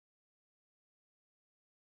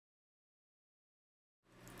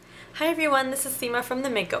Hi everyone, this is Seema from the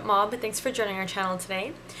Makeup Mob. Thanks for joining our channel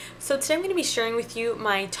today. So today I'm going to be sharing with you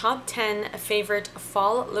my top 10 favorite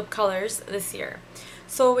fall lip colors this year.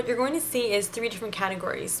 So what you're going to see is 3 different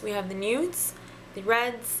categories. We have the nudes, the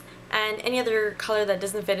reds, and any other color that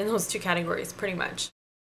doesn't fit in those 2 categories pretty much.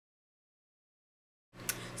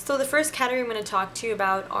 So the first category I'm going to talk to you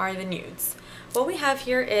about are the nudes. What we have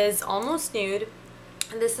here is Almost Nude.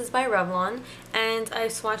 This is by Revlon, and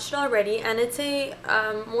I've swatched it already, and it's a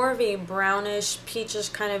more of a brownish, peachish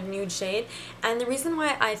kind of nude shade. And the reason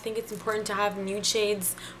why I think it's important to have nude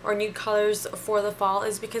shades or nude colors for the fall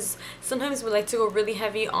is because sometimes we like to go really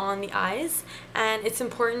heavy on the eyes, and it's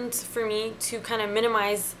important for me to kind of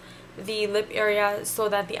minimize the lip area so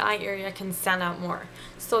that the eye area can stand out more.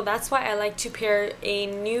 So that's why I like to pair a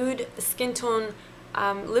nude skin tone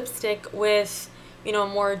lipstick with, you know,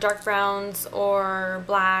 more dark browns or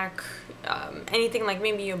black, anything like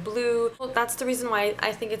maybe a blue. Well, that's the reason why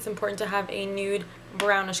I think it's important to have a nude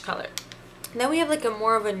brownish color. Then we have like a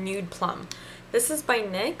more of a nude plum. This is by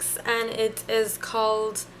NYX and it is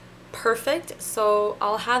called Perfect. So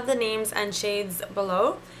I'll have the names and shades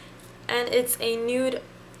below. And it's a nude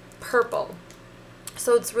purple.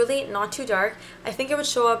 So it's really not too dark. I think it would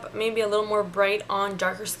show up maybe a little more bright on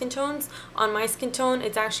darker skin tones. On my skin tone,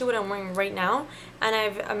 it's actually what I'm wearing right now. And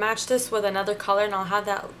I've matched this with another color and I'll have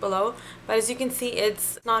that below. But as you can see,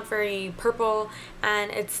 it's not very purple and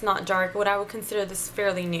it's not dark. What I would consider this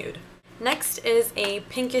fairly nude. Next is a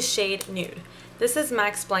pinkish shade nude. This is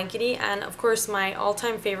MAC's Blankety, and of course my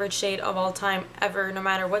all-time favorite shade of all time ever, no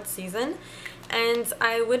matter what season. And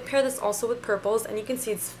I would pair this also with purples, and you can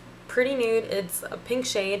see it's pretty nude. It's a pink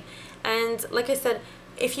shade, and like I said,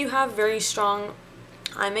 if you have very strong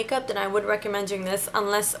eye makeup, then I would recommend doing this,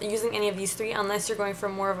 unless using any of these 3, unless you're going for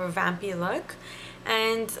more of a vampy look.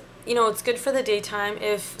 And you know, it's good for the daytime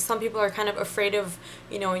if some people are kind of afraid of,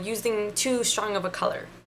 you know, using too strong of a color.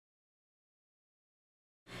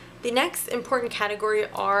 The next important category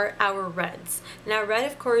are our reds. Now red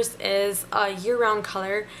of course is a year-round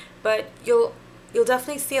color, but you'll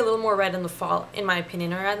definitely see a little more red in the fall, in my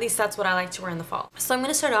opinion, or at least that's what I like to wear in the fall. So I'm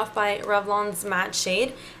going to start off by Revlon's matte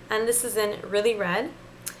shade, and this is in Really Red.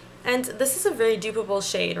 And this is a very dupeable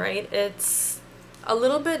shade, right? It's a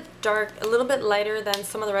little bit dark, a little bit lighter than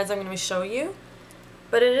some of the reds I'm going to show you,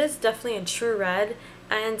 but it is definitely a true red,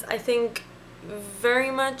 and I think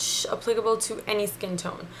very much applicable to any skin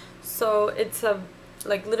tone. So it's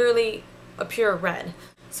like literally a pure red.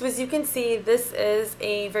 So as you can see, this is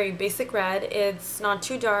a very basic red. It's not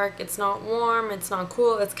too dark, it's not warm, it's not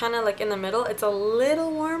cool, it's kind of like in the middle. It's a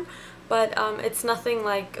little warm, but it's nothing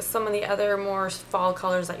like some of the other more fall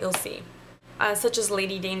colors that you'll see. Such as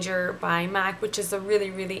Lady Danger by MAC, which is a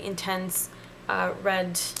really intense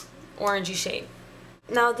red orangey shade.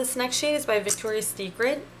 Now this next shade is by Victoria's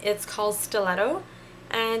Secret. It's called Stiletto,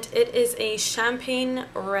 and it is a champagne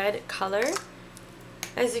red color,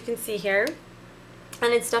 as you can see here.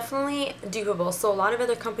 And it's definitely dupeable, so a lot of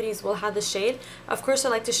other companies will have the shade. Of course, I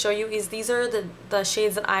like to show you is these are the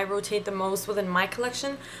shades that I rotate the most within my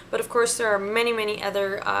collection, but of course there are many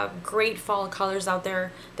other great fall colors out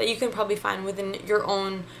there that you can probably find within your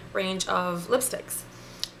own range of lipsticks.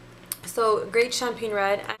 So great champagne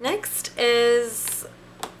red. Next is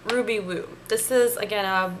Ruby Woo. This is again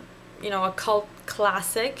a cult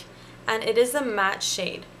classic, and it is a matte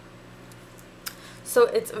shade. So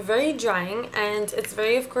it's very drying, and it's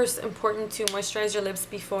very, of course, important to moisturize your lips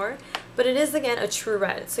before, but it is again a true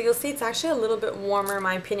red. So you'll see it's actually a little bit warmer, in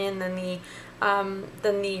my opinion, than the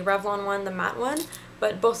Revlon one, the matte one,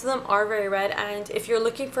 but both of them are very red. And if you're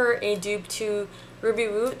looking for a dupe to Ruby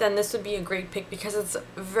Woo, then this would be a great pick because it's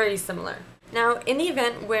very similar. Now, in the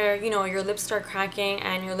event where, you know, your lips start cracking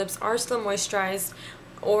and your lips are still moisturized,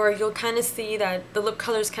 or you'll kind of see that the lip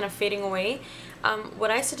color is kind of fading away, what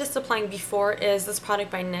I suggest applying before is this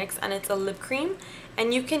product by NYX, and it's a lip cream,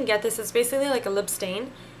 and you can get this, it's basically like a lip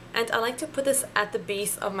stain, and I like to put this at the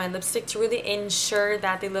base of my lipstick to really ensure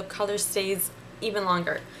that the lip color stays even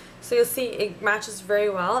longer. So you'll see it matches very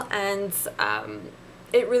well, and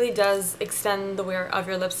it really does extend the wear of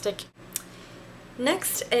your lipstick.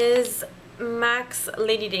 Next is MAC's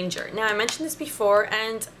Lady Danger. Now I mentioned this before,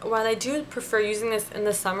 and while I do prefer using this in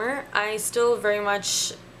the summer, I still very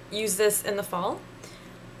much use this in the fall,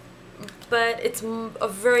 but it's a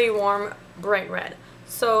very warm bright red,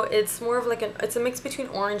 so it's more of like it's a mix between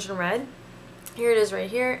orange and red. Here it is right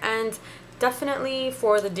here, and definitely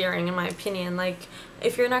for the daring, in my opinion. Like,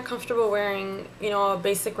 if you're not comfortable wearing, you know, a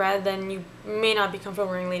basic red, then you may not be comfortable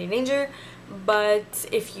wearing Lady Danger. But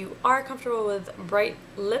if you are comfortable with bright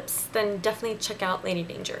lips, then definitely check out Lady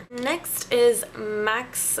Danger. Next is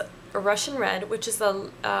MAC's Russian Red, which is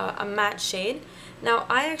a matte shade. Now,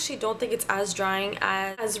 I actually don't think it's as drying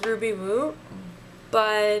as Ruby Woo,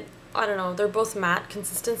 but I don't know, they're both matte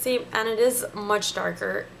consistency, and it is much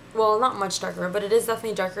darker. Well, not much darker, but it is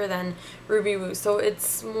definitely darker than Ruby Woo, so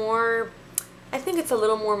it's more, I think it's a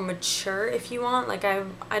little more mature if you want. Like,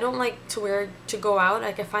 I don't like to wear to go out.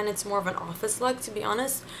 Like, I find it's more of an office look, to be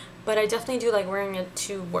honest, but I definitely do like wearing it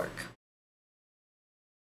to work.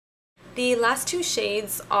 The last two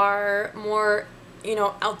shades are more, you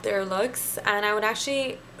know, out there looks, and I would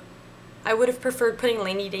have preferred putting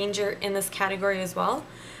Lady Danger in this category as well.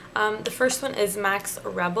 The first one is MAC's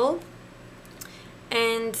Rebel,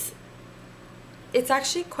 and it's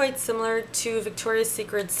actually quite similar to Victoria's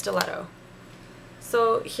Secret Stiletto.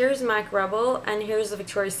 So here's MAC Rebel and here's the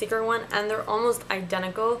Victoria's Secret one, and they're almost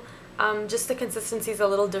identical. Just the consistency is a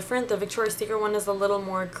little different. The Victoria's Secret one is a little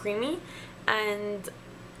more creamy, and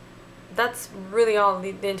that's really all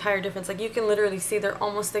the entire difference. Like, you can literally see they're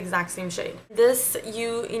almost the exact same shade. This,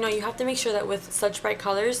 you know, you have to make sure that with such bright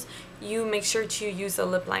colors, you make sure to use a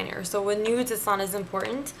lip liner. So with nudes, it's not as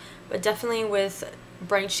important, but definitely with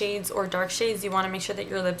bright shades or dark shades, you want to make sure that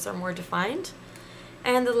your lips are more defined.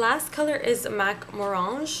 And the last color is MAC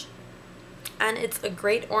Morange, and it's a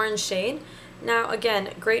great orange shade. Now, again,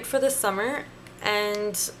 great for the summer,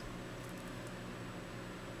 and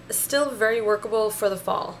still very workable for the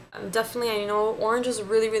fall. Definitely, I know orange was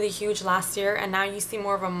really huge last year, and now you see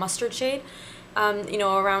more of a mustard shade, you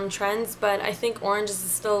know, around trends, but I think orange is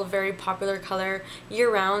still a very popular color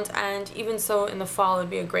year-round, and even so in the fall it would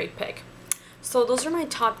be a great pick. So those are my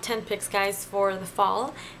top 10 picks, guys, for the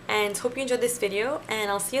fall, and hope you enjoyed this video,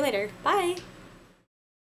 and I'll see you later. Bye!